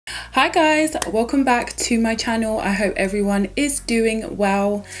Hi guys, welcome back to my channel. I hope everyone is doing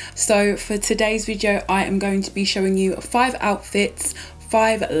well. So for today's video, I am going to be showing you 5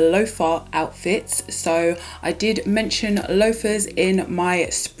 loafer outfits. So I did mention loafers in my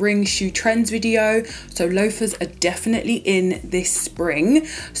spring shoe trends video, so loafers are definitely in this spring.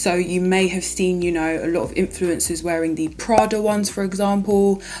 So you may have seen, you know, a lot of influencers wearing the Prada ones, for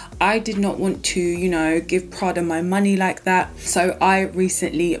example. I did not want to, you know, give Prada my money like that, so I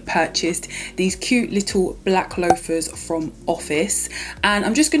recently purchased these cute little black loafers from Office, and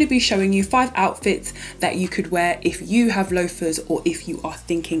I'm just going to be showing you 5 outfits that you could wear if you have loafers or if you are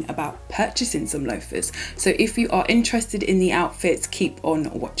thinking about purchasing some loafers. So if you are interested in the outfits, keep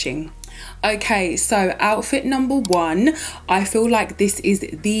on watching. Okay, so outfit number 1, I feel like this is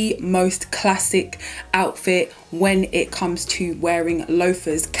the most classic outfit when it comes to wearing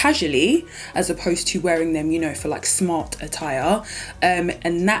loafers casually as opposed to wearing them, you know, for like smart attire,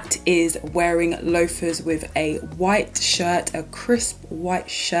 and that is wearing loafers with a white shirt, a crisp white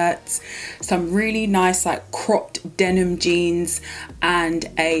shirt, some really nice like cropped denim jeans, and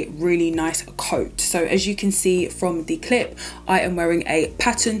a really nice coat. So as you can see from the clip, I am wearing a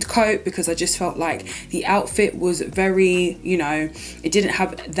patterned coat because I just felt like the outfit was very, you know, it didn't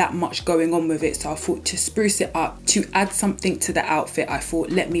have that much going on with it, so I thought to spruce it up, to add something to the outfit, I thought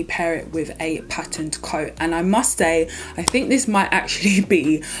let me pair it with a patterned coat. And I must say, I think this might actually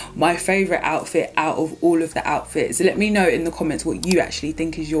be my favorite outfit out of all of the outfits. Let me know in the comments what you actually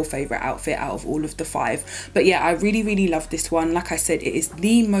think is your favorite outfit out of all of the 5. But yeah, I really love this one. Like I said, it is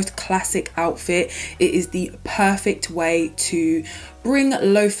the most classic outfit. It is the perfect way to bring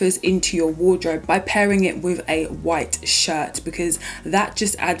loafers into your wardrobe by pairing it with a white shirt, because that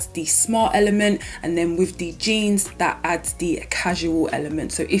just adds the smart element, and then with the jeans that adds the casual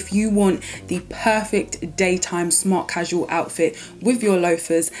element. So if you want the perfect daytime smart casual outfit with your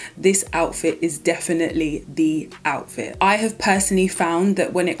loafers, this outfit is definitely the outfit. I have personally found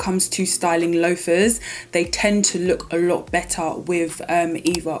that when it comes to styling loafers, they tend to look a lot better with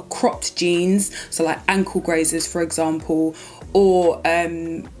either cropped jeans, so like ankle grazers for example, or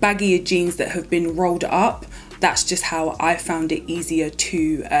baggier jeans that have been rolled up. That's just how I found it easier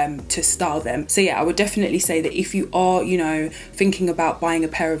to style them. So yeah, I would definitely say that if you are, you know, thinking about buying a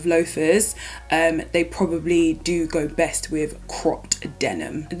pair of loafers, they probably do go best with cropped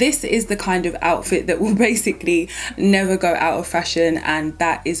denim. This is the kind of outfit that will basically never go out of fashion, and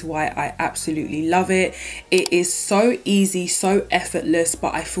that is why I absolutely love it. It is so easy, so effortless,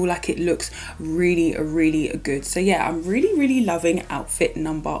 but I feel like it looks really good. So yeah, I'm really loving outfit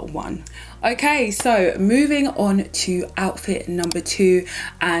number 1. Okay, so moving on to outfit number 2,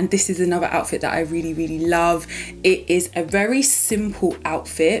 and this is another outfit that I really love. It is a very simple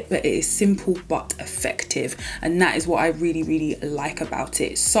outfit, but it is simple but effective, and that is what I really like about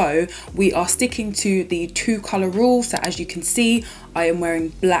it. So we are sticking to the 2 color rule. So as you can see, I am wearing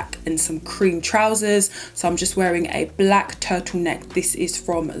black and some cream trousers. So I'm just wearing a black turtleneck. This is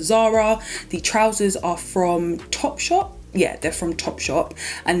from Zara. The trousers are from Topshop. Yeah, they're from Topshop,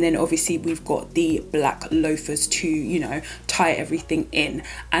 and then obviously we've got the black loafers to, you know, tie everything in,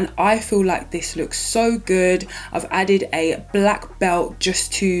 and I feel like this looks so good. I've added a black belt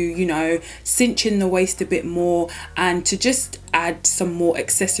just to, you know, cinch in the waist a bit more and to just add some more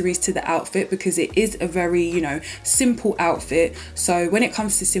accessories to the outfit, because it is a very, you know, simple outfit. So when it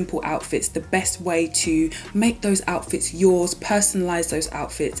comes to simple outfits, the best way to make those outfits yours, personalize those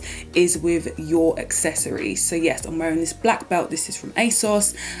outfits, is with your accessories. So yes, I'm wearing this black belt. This is from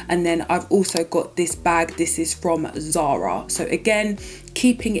ASOS, and then I've also got this bag. This is from Zara. So again,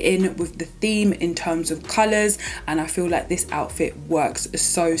 keeping in with the theme in terms of colors, and I feel like this outfit works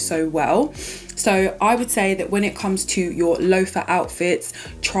so well. So I would say that when it comes to your loafer outfits,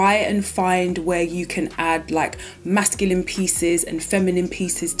 try and find where you can add like masculine pieces and feminine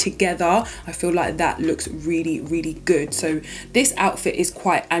pieces together. I feel like that looks really good. So this outfit is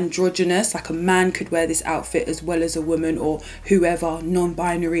quite androgynous, like a man could wear this outfit as well as a woman, or whoever,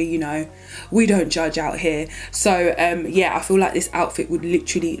 non-binary, you know, we don't judge out here. So yeah, I feel like this outfit would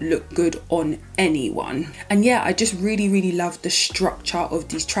literally look good on anyone. And yeah, I just really love the structure of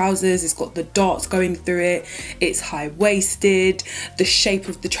these trousers. It's got the darts going through it, it's high-waisted, the shape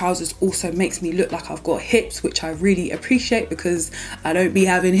of the trousers also makes me look like I've got hips, which I really appreciate because I don't be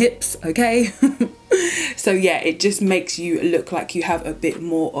having hips, okay? So yeah, it just makes you look like you have a bit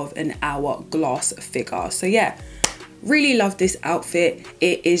more of an hourglass figure. So yeah, really love this outfit.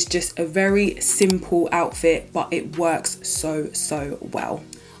 It is just a very simple outfit, but it works so well.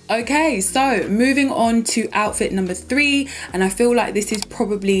 Okay, so moving on to outfit number 3, and I feel like this is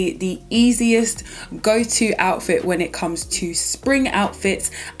probably the easiest go-to outfit when it comes to spring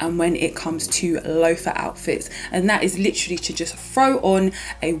outfits and when it comes to loafer outfits, and that is literally to just throw on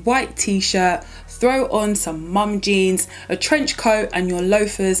a white t-shirt, throw on some mum jeans, a trench coat and your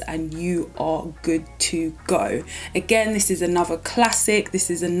loafers, and you are good to go. Again, this is another classic. This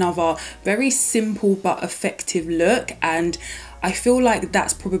is another very simple but effective look, and I feel like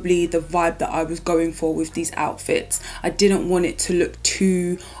that's probably the vibe that I was going for with these outfits. I didn't want it to look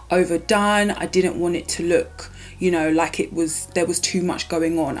too overdone. I didn't want it to look, you know, like there was too much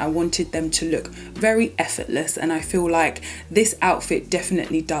going on. I wanted them to look very effortless, and I feel like this outfit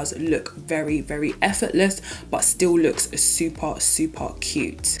definitely does look very, very effortless, but still looks super, super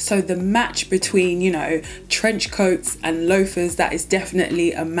cute. So the match between, you know, trench coats and loafers, that is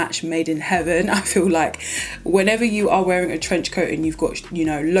definitely a match made in heaven. I feel like whenever you are wearing a trench coat and you've got, you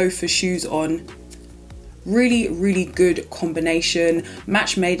know, loafer shoes on, really, really good combination,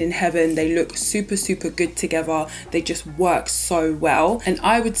 match made in heaven. They look super, super good together. They just work so well. And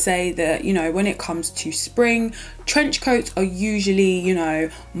I would say that, you know, when it comes to spring, trench coats are usually, you know,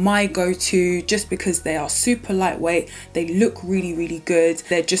 my go-to, just because they are super lightweight. They look really, really good.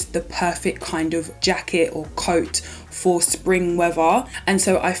 They're just the perfect kind of jacket or coat for spring weather, and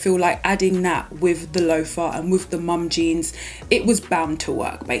so I feel like adding that with the loafer and with the mum jeans, it was bound to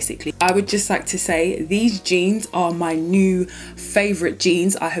work. Basically, I would just like to say these jeans are my new favorite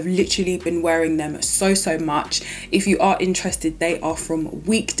jeans. I have literally been wearing them so much. If you are interested, they are from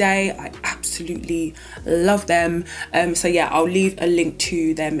Weekday. I absolutely love them. So yeah, I'll leave a link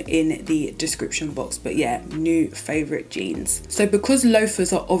to them in the description box. But yeah, new favorite jeans. So because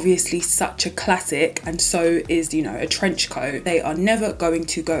loafers are obviously such a classic, and so is, you know, a trench coat, they are never going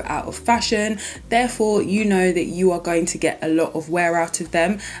to go out of fashion. Therefore, you know that you are going to get a lot of wear out of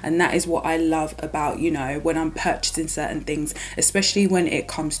them, and that is what I love about, you know, when I'm purchasing certain things, especially when it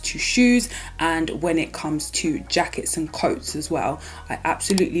comes to shoes and when it comes to jackets and coats as well. I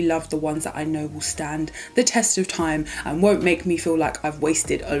absolutely love the ones that I know will stand the test of time and won't make me feel like I've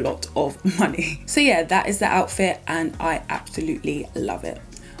wasted a lot of money. So yeah, that is the outfit and I absolutely love it.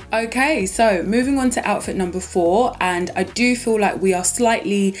 Okay, so moving on to outfit number 4, and I do feel like we are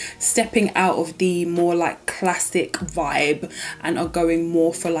slightly stepping out of the more like classic vibe and are going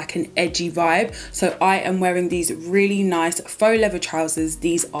more for like an edgy vibe. So I am wearing these really nice faux leather trousers.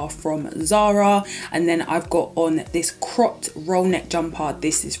 These are from Zara, and then I've got on this cropped roll neck jumper.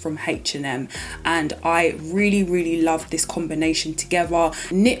 This is from H&M, and I really, really love this combination together.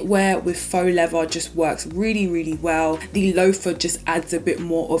 Knitwear with faux leather just works really, really well. The loafer just adds a bit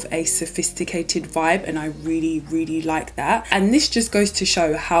more of a sophisticated vibe, and I really, really like that. And this just goes to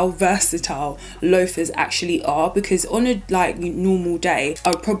show how versatile loafers actually are, because on a like normal day I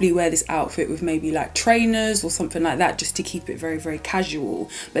would probably wear this outfit with maybe like trainers or something like that, just to keep it very, very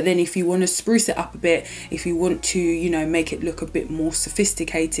casual. But then if you want to spruce it up a bit, if you want to, you know, make it look a bit more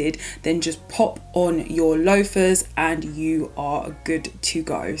sophisticated, then just pop on your loafers and you are good to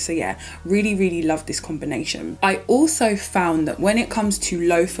go. So yeah, really, really love this combination. I also found that when it comes to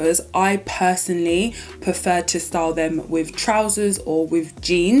loafers, I personally prefer to style them with trousers or with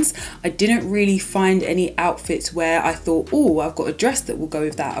jeans. I didn't really find any outfits where I thought, oh, I've got a dress that will go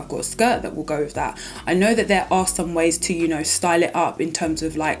with that, I've got a skirt that will go with that. I know that there are some ways to, you know, style it up in terms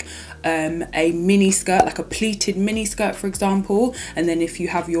of like a mini skirt, like a pleated mini skirt for example, and then if you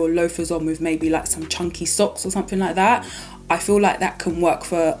have your loafers on with maybe like some chunky socks or something like that, I feel like that can work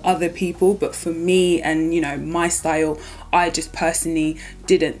for other people, but for me and, you know, my style, I just personally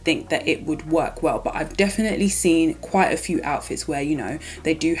didn't think that it would work well. But I've definitely seen quite a few outfits where, you know,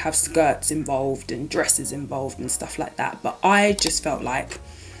 they do have skirts involved and dresses involved and stuff like that, but I just felt like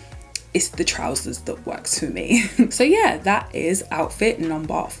it's the trousers that works for me. So yeah, that is outfit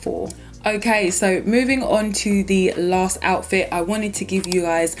number 4. Okay, so moving on to the last outfit, I wanted to give you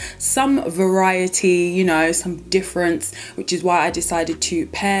guys some variety, you know, some difference, which is why I decided to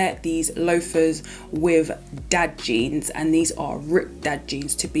pair these loafers with dad jeans, and these are ripped dad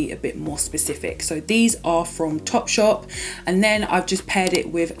jeans to be a bit more specific. So these are from Topshop, and then I've just paired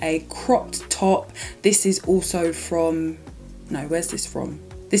it with a cropped top. This is also from, no, where's this from?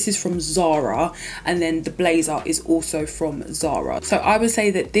 This is from Zara, and then the blazer is also from Zara. So I would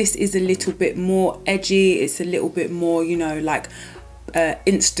say that this is a little bit more edgy. It's a little bit more, you know, like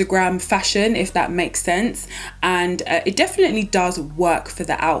Instagram fashion, if that makes sense, and it definitely does work for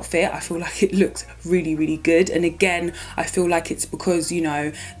the outfit. I feel like it looks really good, and again I feel like it's because, you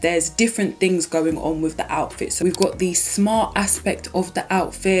know, there's different things going on with the outfit. So we've got the smart aspect of the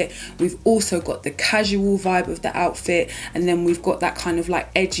outfit, we've also got the casual vibe of the outfit, and then we've got that kind of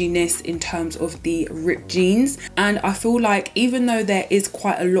like edginess in terms of the ripped jeans. And I feel like even though there is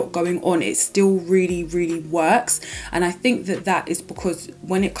quite a lot going on, it still really works. And I think that that is because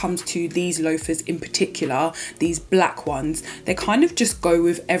when it comes to these loafers in particular, these black ones, they kind of just go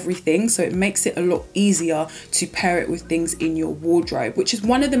with everything, so it makes it a lot easier to pair it with things in your wardrobe, which is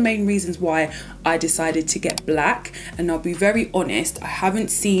one of the main reasons why I decided to get black. And I'll be very honest, I haven't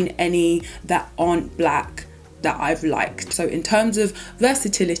seen any that aren't black that I've liked. So in terms of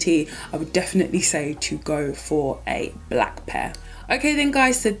versatility, I would definitely say to go for a black pair. Okay then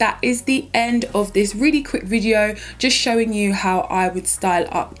guys, so that is the end of this really quick video, just showing you how I would style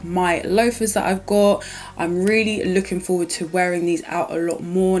up my loafers that I've got. I'm really looking forward to wearing these out a lot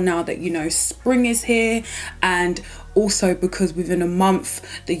more now that, you know, spring is here, and also because within a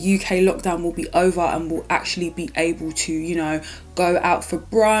month the UK lockdown will be over and we'll actually be able to, you know, go out for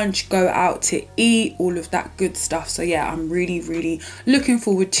brunch, go out to eat, all of that good stuff. So yeah, I'm really looking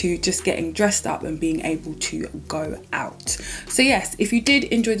forward to just getting dressed up and being able to go out. So yes, if you did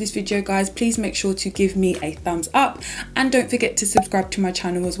enjoy this video guys, please make sure to give me a thumbs up, and don't forget to subscribe to my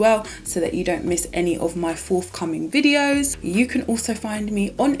channel as well so that you don't miss any of my forthcoming videos. You can also find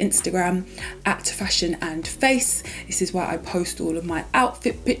me on Instagram at Fashion and Face. This is where I post all of my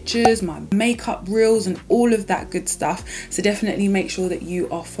outfit pictures, my makeup reels, and all of that good stuff. So definitely make sure that you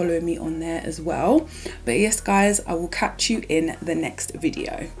are following me on there as well. But yes guys, I will catch you in the next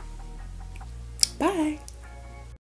video. Bye.